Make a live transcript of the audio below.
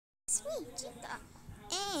It's me, Chica,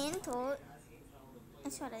 and Toy.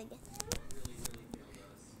 Let's try that again.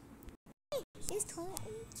 Hey, it's Toy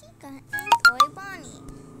and Chica and Toy Bonnie.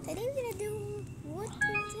 Today we're gonna do what to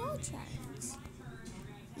draw challenge.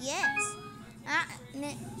 Yes.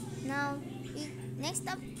 Now, next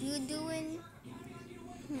up, you're doing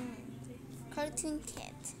cartoon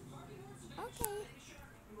cat. Okay.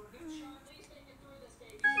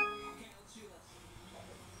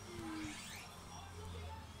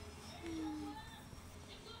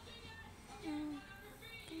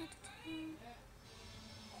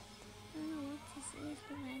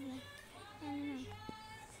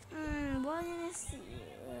 What is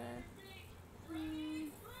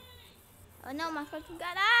oh no, my cartoon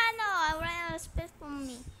cat. No, I ran out of space for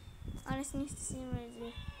me. Oh, this needs to see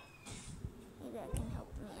maybe that can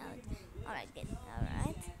help me out. Alright, good.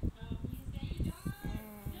 Alright.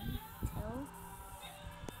 So,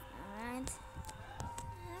 alright.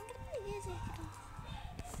 I'm gonna play music.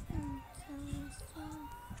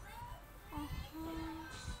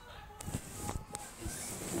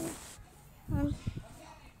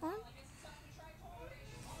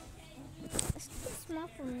 It's too small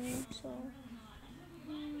for me, so.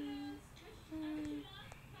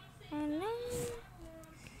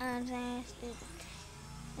 And then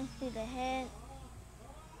let's do the head.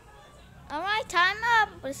 Alright, time up.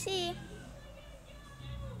 Let's see.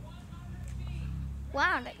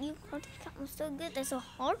 Wow, that new cartoon cat was so good. There's a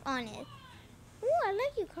heart on it. Ooh, I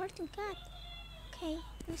like your cartoon cat. Okay,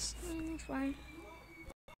 let's see the next one.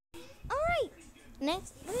 Alright,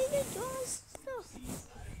 next, what are you doing stuff?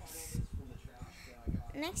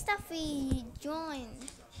 Next up, we join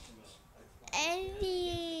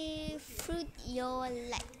any fruit you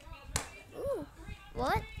like. Ooh,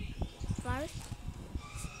 what? Flowers?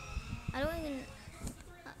 I don't even.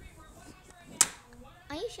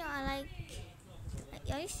 Are you sure I like?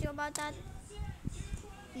 Are you sure about that?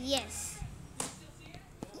 Yes.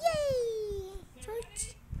 Yay! Toy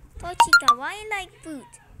Chica, why you like food?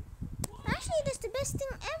 Actually, that's the best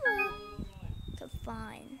thing ever. Okay,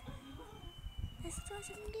 fine. Let's try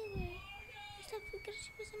some blueberries. Let's hope we can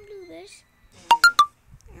try some blueberries.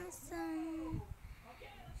 And some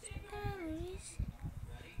strawberries.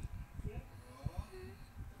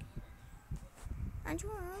 I don't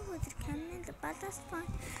know what the camera, but that's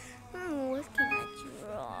fine. What can I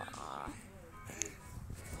draw?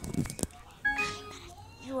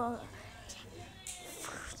 Draw.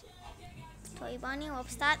 Toy Bonnie,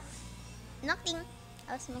 what's that? Nothing.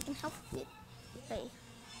 I was making help with. Okay.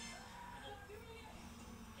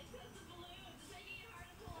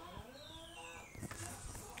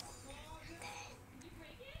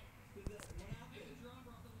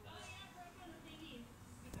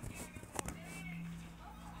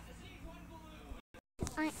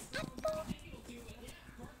 Apple.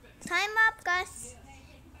 Time up, guys.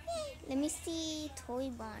 Yay. Let me see Toy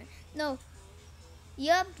Barn. No.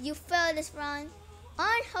 Yup, you failed this round.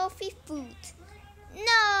 Unhealthy food.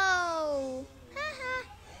 No. Haha.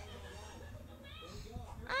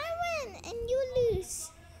 I win and you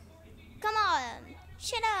lose. Come on.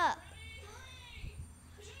 Shut up.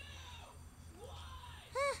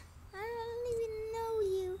 I don't even know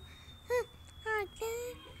you.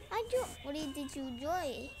 What did you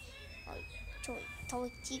enjoy? Oh,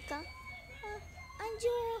 Toy Chica. I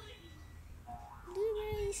enjoy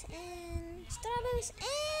blueberries and strawberries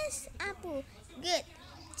and apple. Good.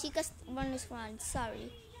 Chica's won this round.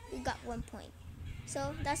 Sorry, you got 1 point.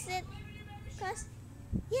 So that's it, guys.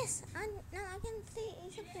 Yes, now I can say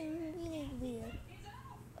something really weird.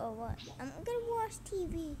 Oh, what? I'm gonna watch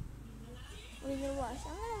TV. What are you gonna watch?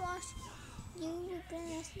 I'm gonna watch you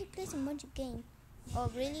gonna play some bunch of games. Oh,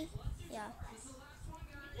 really? Yeah.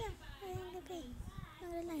 Yeah, I'm gonna play.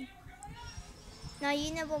 I'm gonna lie. Now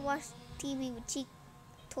you never watch TV with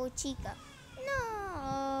Toy Chica.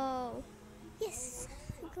 No. Yes.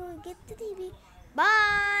 Go get the TV.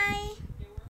 Bye.